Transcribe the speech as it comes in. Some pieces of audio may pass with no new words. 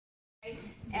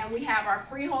And we have our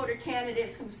freeholder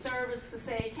candidates who service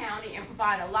Passaic County and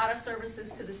provide a lot of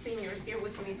services to the seniors here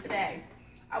with me today.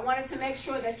 I wanted to make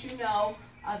sure that you know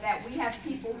that we have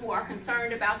people who are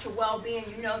concerned about your well-being.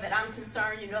 You know that I'm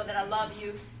concerned, you know that I love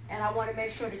you, and I want to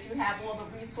make sure that you have all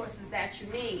the resources that you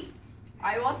need.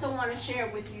 I also want to share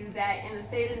with you that in the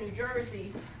state of New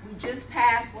Jersey, we just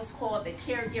passed what's called the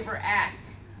Caregiver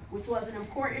Act, which was an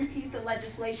important piece of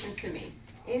legislation to me.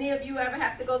 Any of you ever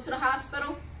have to go to the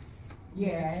hospital?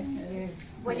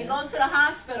 Yes. When you go to the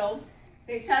hospital,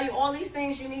 they tell you all these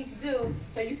things you need to do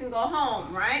so you can go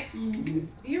home, right? Mm-hmm.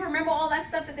 Do you remember all that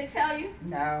stuff that they tell you?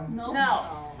 No.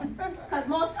 No. Because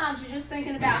most times you're just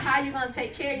thinking about how you're going to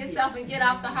take care of yourself and get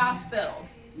out the hospital.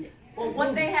 Well,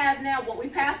 what they have now, what we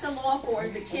passed a law for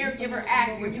is the Caregiver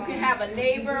Act, where you can have a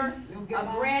neighbor, a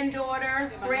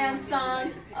granddaughter,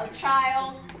 grandson, a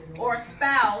child, or a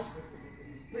spouse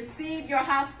receive your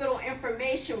hospital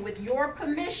information with your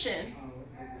permission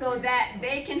so that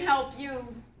they can help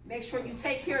you make sure you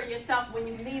take care of yourself when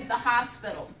you leave the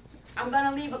hospital. I'm going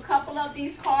to leave a couple of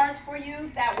these cards for you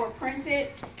that were printed.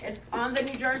 It's on the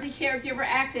New Jersey Caregiver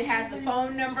Act. It has the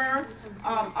phone number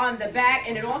on the back,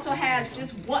 and it also has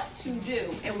just what to do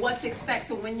and what to expect.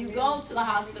 So when you go to the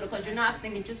hospital, because you're not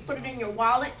thinking, just put it in your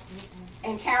wallet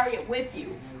and carry it with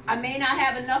you. I may not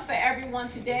have enough for everyone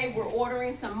today. We're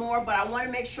ordering some more, but I want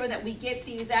to make sure that we get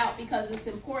these out because it's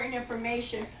important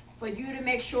information for you to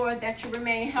make sure that you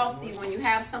remain healthy when you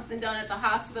have something done at the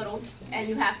hospital and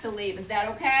you have to leave. Is that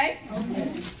okay?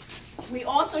 Okay. We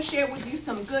also share with you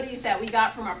some goodies that we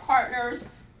got from our partners,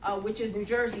 which is New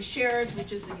Jersey Shares,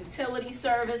 which is the utility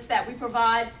service that we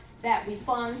provide, that we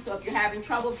fund. So if you're having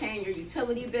trouble paying your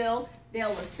utility bill,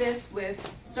 they'll assist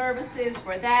with services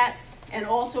for that. And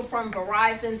also from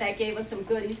Verizon, that gave us some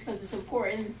goodies because it's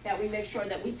important that we make sure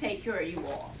that we take care of you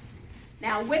all.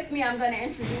 Now with me, I'm going to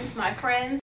introduce my friends.